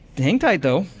 hang tight,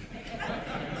 though.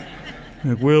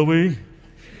 Like, will we?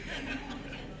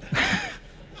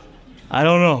 I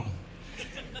don't know.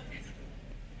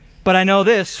 But I know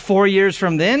this, 4 years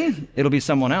from then, it'll be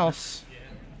someone else.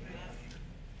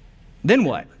 Then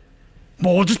what?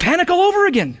 Well, we'll just panic all over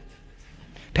again.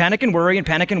 Panic and worry and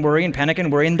panic and worry and panic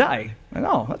and worry and die. Like,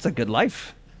 oh, that's a good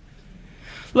life.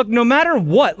 Look, no matter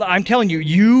what, I'm telling you,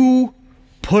 you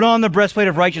put on the breastplate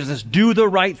of righteousness. Do the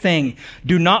right thing.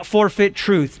 Do not forfeit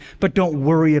truth, but don't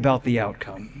worry about the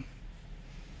outcome.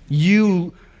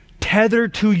 You tether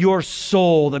to your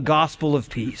soul the gospel of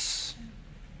peace.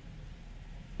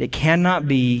 It cannot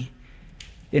be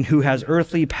in who has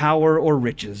earthly power or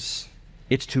riches.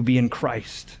 It's to be in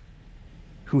Christ,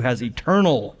 who has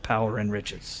eternal power and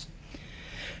riches.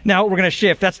 Now, we're going to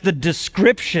shift. That's the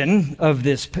description of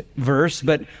this verse,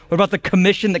 but what about the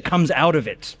commission that comes out of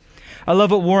it? I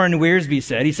love what Warren Wiersbe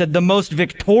said. He said, the most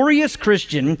victorious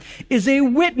Christian is a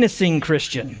witnessing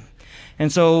Christian.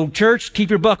 And so, church, keep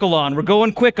your buckle on. We're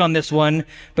going quick on this one,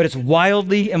 but it's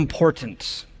wildly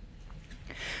important.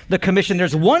 The commission,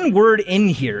 there's one word in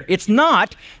here. It's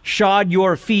not shod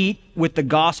your feet with the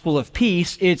gospel of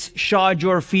peace. It's shod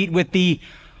your feet with the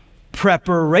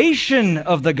preparation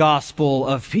of the gospel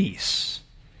of peace.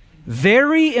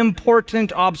 Very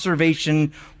important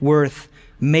observation worth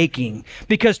making.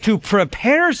 Because to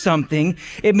prepare something,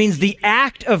 it means the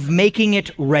act of making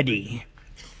it ready.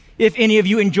 If any of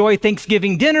you enjoy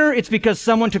Thanksgiving dinner, it's because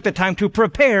someone took the time to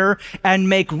prepare and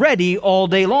make ready all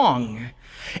day long.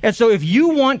 And so if you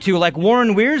want to, like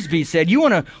Warren Wiersbe said, you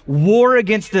want to war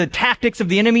against the tactics of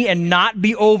the enemy and not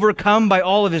be overcome by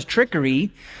all of his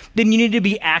trickery, then you need to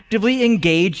be actively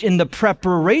engaged in the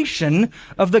preparation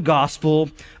of the gospel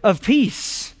of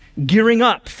peace, gearing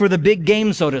up for the big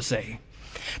game, so to say.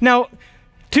 Now,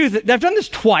 I've done this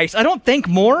twice. I don't think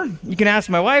more. You can ask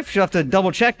my wife. She'll have to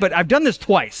double check, but I've done this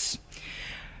twice.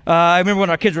 I remember when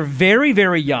our kids were very,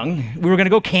 very young, we were going to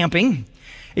go camping.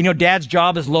 You know, Dad's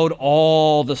job is load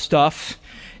all the stuff.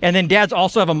 And then dads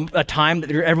also have a time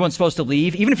that everyone's supposed to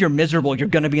leave. Even if you're miserable, you're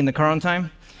going to be in the car on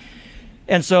time.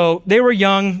 And so they were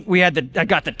young. I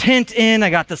got the tent in, I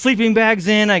got the sleeping bags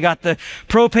in, I got the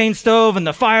propane stove and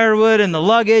the firewood and the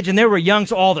luggage, and they were young,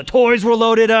 so all the toys were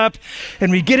loaded up.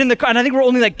 And we get in the car, and I think we're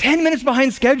only like 10 minutes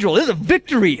behind schedule. This is a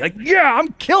victory. Like, yeah,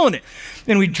 I'm killing it.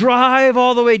 And we drive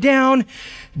all the way down,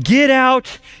 get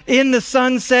out in the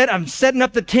sunset. I'm setting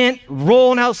up the tent,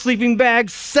 rolling out sleeping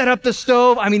bags, set up the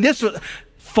stove. I mean, this was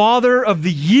Father of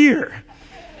the Year.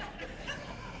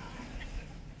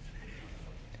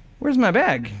 Where's my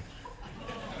bag?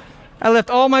 I left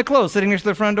all my clothes sitting next to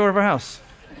the front door of our house.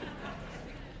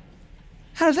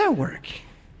 How does that work?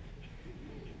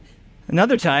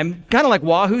 Another time, kind of like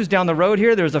Wahoo's down the road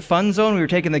here, there was a fun zone we were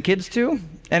taking the kids to.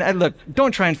 And look,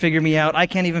 don't try and figure me out. I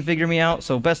can't even figure me out,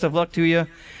 so best of luck to you.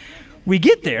 We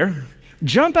get there,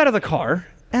 jump out of the car,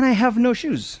 and I have no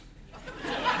shoes.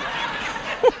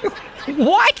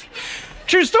 What?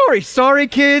 True story. Sorry,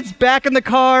 kids. Back in the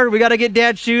car. We got to get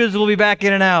Dad's shoes. We'll be back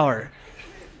in an hour.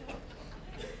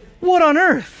 What on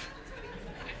earth?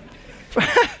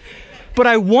 But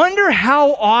I wonder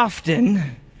how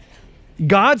often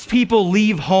God's people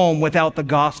leave home without the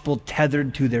gospel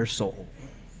tethered to their soul.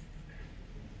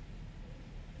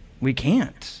 We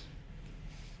can't.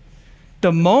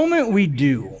 The moment we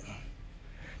do,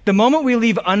 the moment we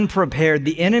leave unprepared,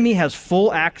 the enemy has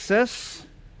full access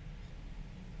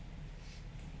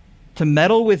to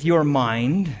meddle with your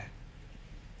mind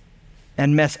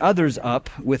and mess others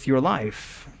up with your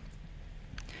life.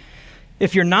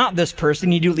 If you're not this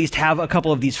person, you do at least have a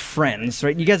couple of these friends,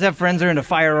 right? You guys have friends that are into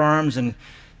firearms and,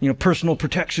 personal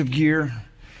protective gear.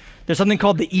 There's something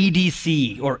called the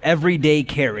EDC, or everyday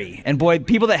carry. And boy,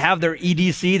 people that have their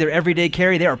EDC, their everyday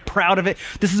carry, they are proud of it.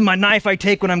 This is my knife I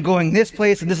take when I'm going this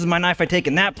place, and this is my knife I take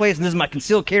in that place, and this is my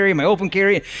concealed carry, my open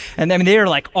carry. And I mean, they are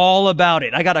like all about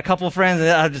it. I got a couple of friends,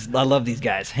 and I love these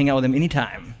guys. Hang out with them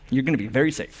anytime. You're going to be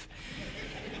very safe.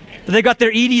 But they got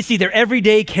their EDC, their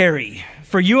everyday carry.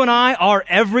 For you and I, our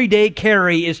everyday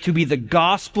carry is to be the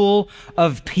gospel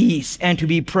of peace and to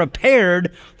be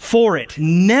prepared for it.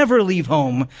 Never leave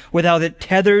home without it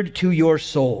tethered to your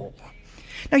soul.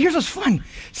 Now, here's what's fun.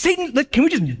 Satan, can we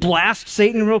just blast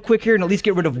Satan real quick here and at least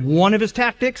get rid of one of his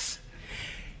tactics?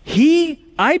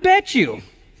 I bet you,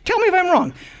 tell me if I'm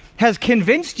wrong, has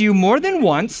convinced you more than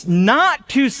once not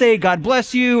to say God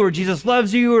bless you or Jesus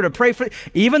loves you or to pray for,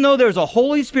 even though there's a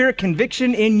Holy Spirit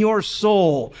conviction in your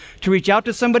soul to reach out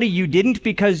to somebody, you didn't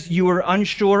because you were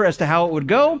unsure as to how it would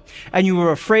go and you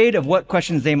were afraid of what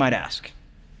questions they might ask.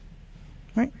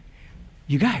 Right?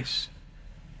 You guys,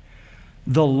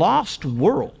 the lost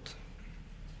world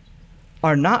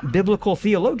are not biblical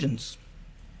theologians.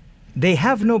 They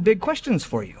have no big questions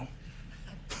for you.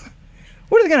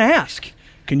 What are they going to ask?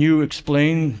 Can you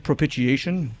explain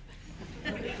propitiation?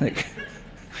 What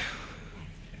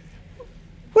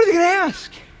are they going to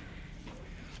ask?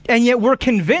 And yet we're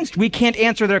convinced we can't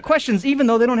answer their questions even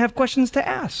though they don't have questions to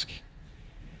ask.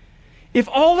 If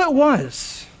all it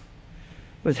was,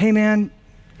 hey man,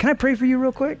 can I pray for you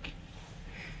real quick?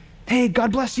 Hey,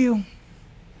 God bless you.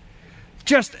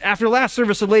 Just after last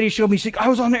service, a lady showed me, she's like, I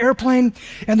was on the airplane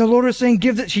and the Lord was saying,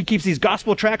 give it. She keeps these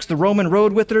gospel tracts, the Roman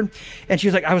road with her. And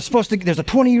she's like, I was supposed to, there's a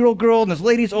 20-year-old girl and this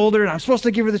lady's older and I'm supposed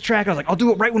to give her this tract. I was like, I'll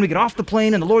do it right when we get off the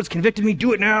plane and the Lord's convicted me,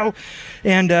 do it now.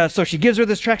 And so she gives her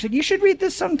this tract. She's like, you should read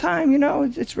this sometime,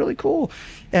 it's really cool.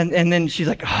 And then she's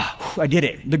like, oh, I did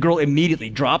it. The girl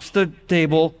immediately drops the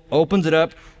table, opens it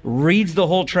up, reads the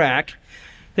whole tract.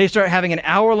 They start having an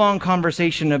hour-long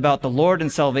conversation about the Lord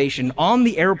and salvation. On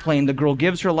the airplane, the girl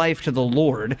gives her life to the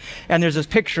Lord, and there's this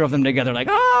picture of them together, like,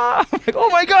 like, oh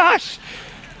my gosh,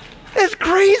 it's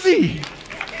crazy.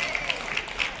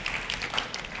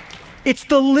 It's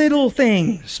the little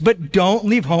things, but don't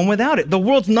leave home without it. The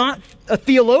world's not a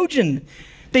theologian.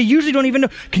 They usually don't even know.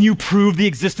 Can you prove the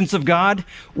existence of God?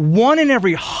 1 in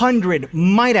every 100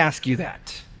 might ask you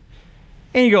that.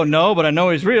 And you go, no, but I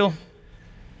know he's real.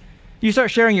 You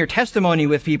start sharing your testimony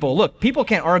with people. Look, people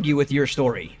can't argue with your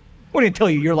story. What do they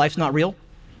tell you? Your life's not real?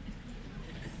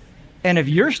 And if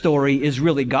your story is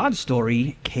really God's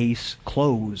story, case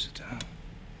closed.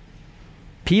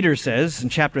 Peter says in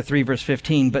chapter 3, verse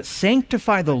 15, but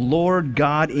sanctify the Lord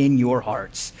God in your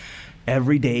hearts.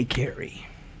 Every day carry.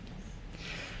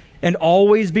 And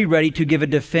always be ready to give a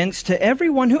defense to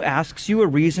everyone who asks you a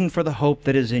reason for the hope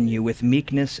that is in you with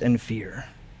meekness and fear.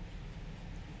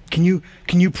 Can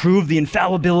you prove the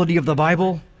infallibility of the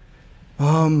Bible?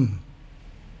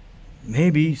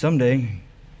 Maybe someday.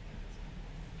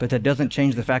 But that doesn't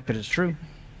change the fact that it's true.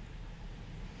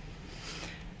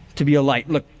 To be a light.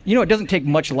 Look, it doesn't take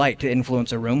much light to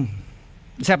influence a room.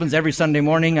 This happens every Sunday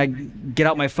morning. I get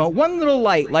out my phone. One little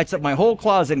light lights up my whole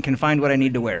closet and can find what I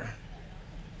need to wear.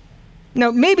 Now,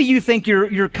 maybe you think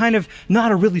you're kind of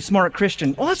not a really smart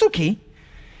Christian. Well, that's okay.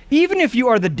 Even if you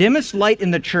are the dimmest light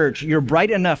in the church, you're bright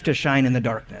enough to shine in the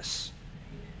darkness.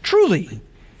 Truly.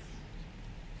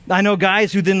 I know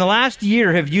guys who in the last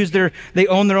year have they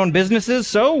own their own businesses,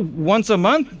 so once a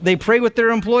month they pray with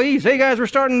their employees. Hey guys, they're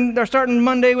starting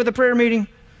Monday with a prayer meeting.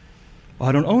 Well,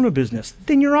 I don't own a business.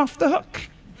 Then you're off the hook.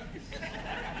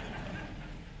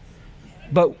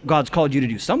 But God's called you to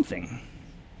do something.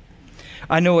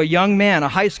 I know a young man, a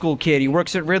high school kid, he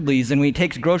works at Ridley's, and when he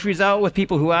takes groceries out with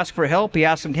people who ask for help, he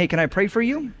asks them, hey, can I pray for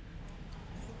you?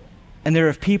 And there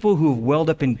are people who have welled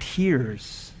up in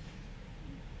tears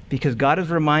because God has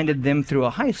reminded them through a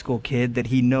high school kid that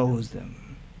he knows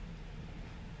them.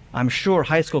 I'm sure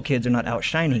high school kids are not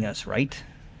outshining us, right?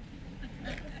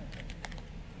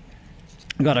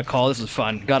 Got a call, this is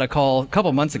fun, got a call a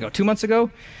couple months ago, 2 months ago.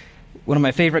 One of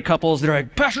my favorite couples, they're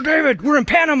like, Pastor David, we're in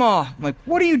Panama. I'm like,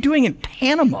 what are you doing in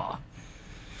Panama?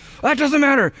 That doesn't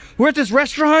matter. We're at this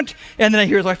restaurant. And then I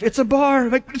hear like, it's a bar.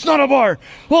 I'm like, it's not a bar.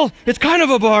 Well, it's kind of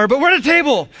a bar, but we're at a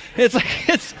table. It's like,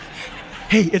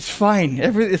 hey, it's fine.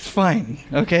 It's fine,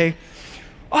 okay?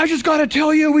 I just got to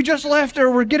tell you, we just left or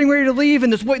we're getting ready to leave.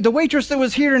 And the waitress that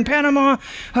was here in Panama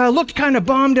looked kind of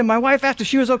bummed. And my wife asked if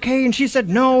she was okay. And she said,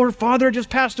 no, her father just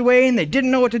passed away and they didn't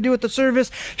know what to do with the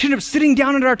service. She ended up sitting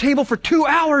down at our table for 2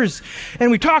 hours. And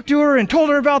we talked to her and told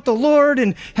her about the Lord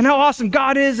and how awesome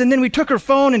God is. And then we took her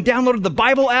phone and downloaded the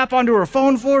Bible app onto her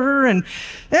phone for her. And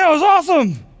it was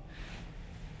awesome.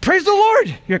 Praise the Lord.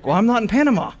 You're like, well, I'm not in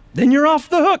Panama. Then you're off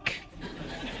the hook.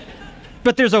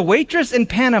 But there's a waitress in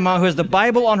Panama who has the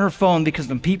Bible on her phone because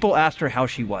the people asked her how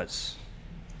she was.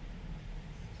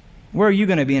 Where are you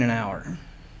going to be in an hour?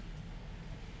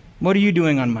 What are you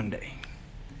doing on Monday?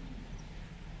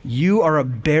 You are a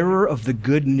bearer of the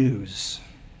good news,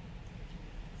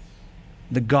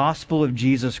 the gospel of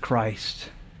Jesus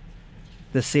Christ,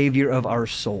 the Savior of our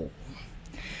soul.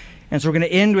 And so we're going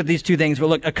to end with these two things. But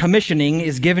look, a commissioning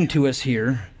is given to us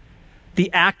here. The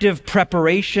active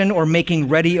preparation or making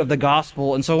ready of the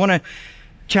gospel. And so I want to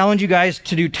challenge you guys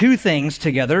to do two things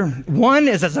together. One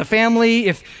is as a family,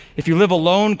 if you live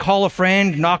alone, call a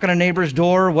friend, knock on a neighbor's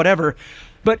door, whatever.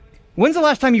 But when's the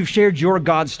last time you've shared your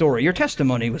God story, your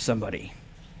testimony with somebody?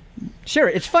 Share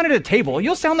it. It's fun at a table.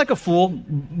 You'll sound like a fool,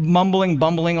 mumbling,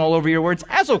 bumbling all over your words.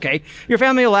 That's okay. Your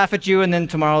family will laugh at you, and then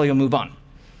tomorrow you'll move on.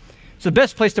 It's the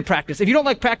best place to practice. If you don't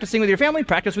like practicing with your family,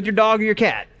 practice with your dog or your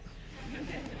cat.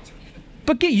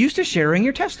 But get used to sharing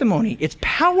your testimony. It's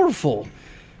powerful.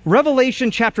 Revelation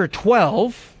chapter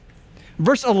 12,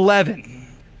 verse 11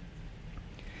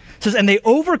 says, and they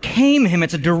overcame him.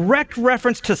 It's a direct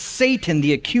reference to Satan,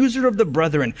 the accuser of the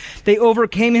brethren. They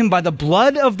overcame him by the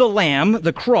blood of the Lamb,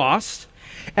 the cross,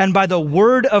 and by the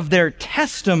word of their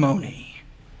testimony.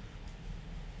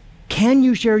 Can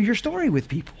you share your story with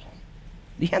people?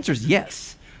 The answer is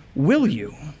yes. Will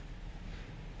you?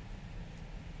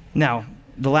 Now,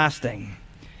 the last thing.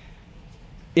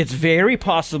 It's very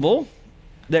possible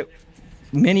that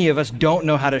many of us don't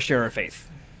know how to share our faith.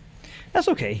 That's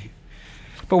okay.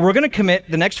 But we're going to commit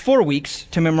the next 4 weeks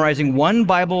to memorizing one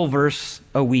Bible verse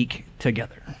a week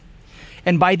together.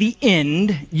 And by the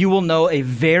end, you will know a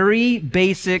very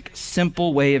basic,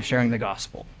 simple way of sharing the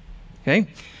gospel. Okay?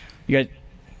 You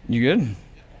good?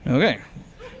 Okay.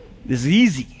 This is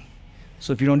easy.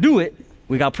 So if you don't do it,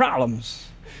 we got problems.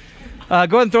 Go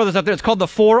ahead and throw this up there. It's called the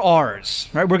 4 R's.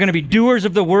 Right? We're going to be doers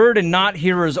of the word and not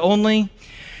hearers only.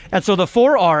 And so the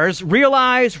 4 R's: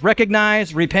 realize,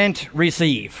 recognize, repent,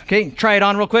 receive. Okay? Try it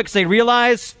on real quick. Say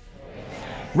realize,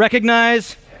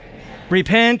 recognize,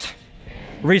 repent,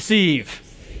 receive.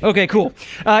 Okay, cool.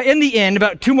 In the end,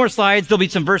 about 2 more slides, there'll be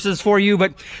some verses for you,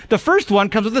 but the first one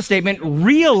comes with the statement,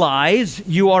 realize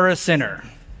you are a sinner.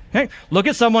 Okay? Look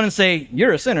at someone and say,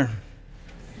 you're a sinner.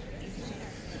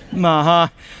 Now,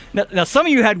 some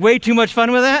of you had way too much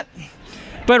fun with that,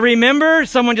 but remember,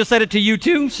 someone just said it to you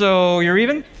too, so you're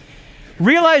even.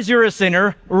 Realize you're a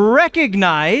sinner,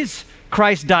 recognize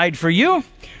Christ died for you,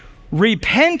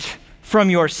 repent from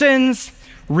your sins,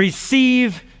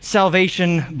 receive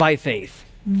salvation by faith.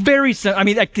 Very simple. I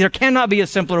mean, there cannot be a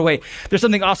simpler way. There's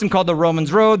something awesome called the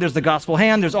Romans Road. There's the gospel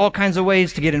hand. There's all kinds of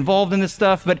ways to get involved in this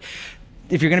stuff. But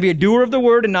if you're going to be a doer of the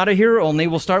word and not a hearer only,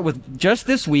 we'll start with just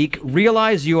this week,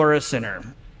 realize you are a sinner.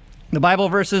 The Bible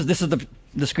verses, this is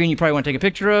the screen you probably want to take a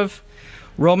picture of.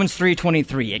 Romans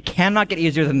 3:23. It cannot get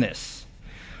easier than this.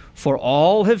 For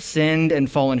all have sinned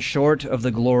and fallen short of the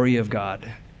glory of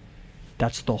God.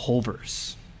 That's the whole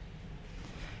verse.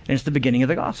 And it's the beginning of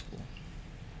the gospel.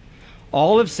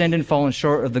 All have sinned and fallen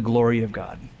short of the glory of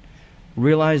God.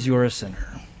 Realize you're a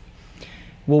sinner.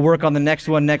 We'll work on the next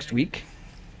one next week.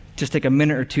 Just take a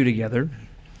minute or two together.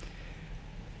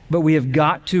 But we have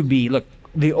got to be, look,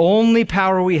 the only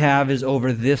power we have is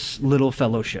over this little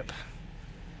fellowship.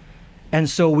 And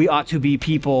so we ought to be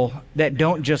people that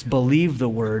don't just believe the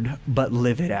word, but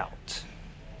live it out.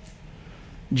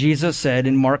 Jesus said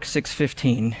in Mark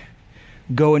 6:15,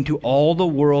 go into all the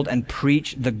world and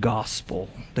preach the gospel,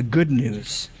 the good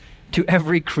news, to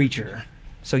every creature.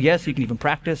 So yes, you can even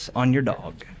practice on your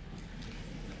dog.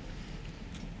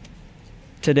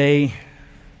 Today,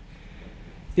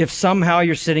 if somehow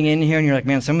you're sitting in here and you're like,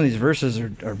 man, some of these verses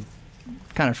are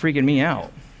kind of freaking me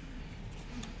out.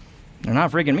 They're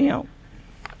not freaking me out.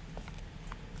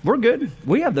 We're good.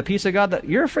 We have the peace of God. That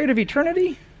you're afraid of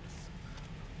eternity?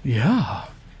 Yeah.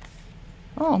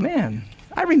 Oh, man.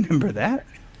 I remember that.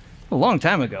 A long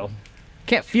time ago.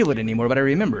 Can't feel it anymore, but I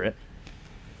remember it.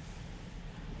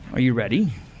 Are you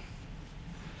ready?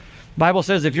 Bible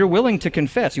says if you're willing to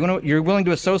confess, you're willing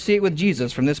to associate with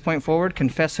Jesus from this point forward,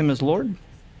 confess him as Lord,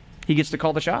 he gets to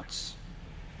call the shots.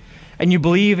 And you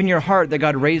believe in your heart that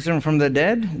God raised him from the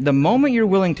dead, the moment you're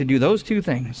willing to do those 2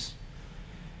 things,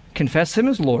 confess him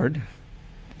as Lord,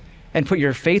 and put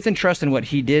your faith and trust in what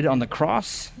he did on the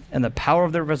cross and the power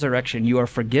of the resurrection, you are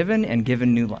forgiven and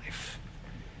given new life.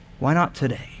 Why not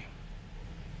today?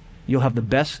 You'll have the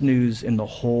best news in the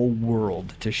whole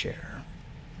world to share.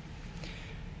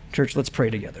 Church, let's pray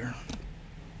together.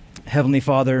 Heavenly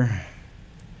Father,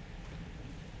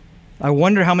 I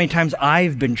wonder how many times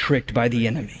I've been tricked by the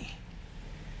enemy,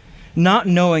 not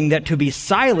knowing that to be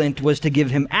silent was to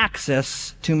give him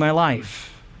access to my life.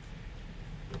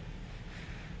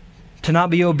 To not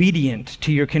be obedient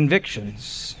to your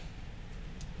convictions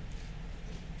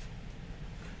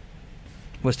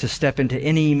was to step into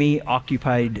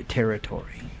enemy-occupied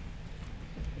territory.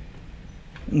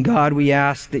 God, we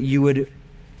ask that you would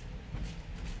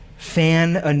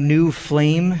fan a new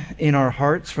flame in our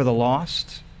hearts for the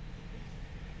lost.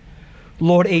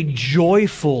 Lord, a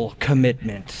joyful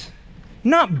commitment,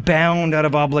 not bound out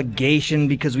of obligation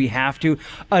because we have to,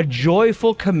 a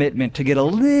joyful commitment to get a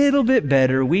little bit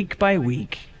better week by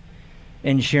week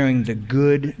in sharing the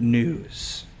good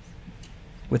news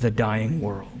with a dying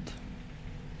world.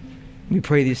 We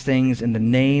pray these things in the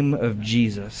name of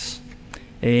Jesus.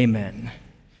 Amen.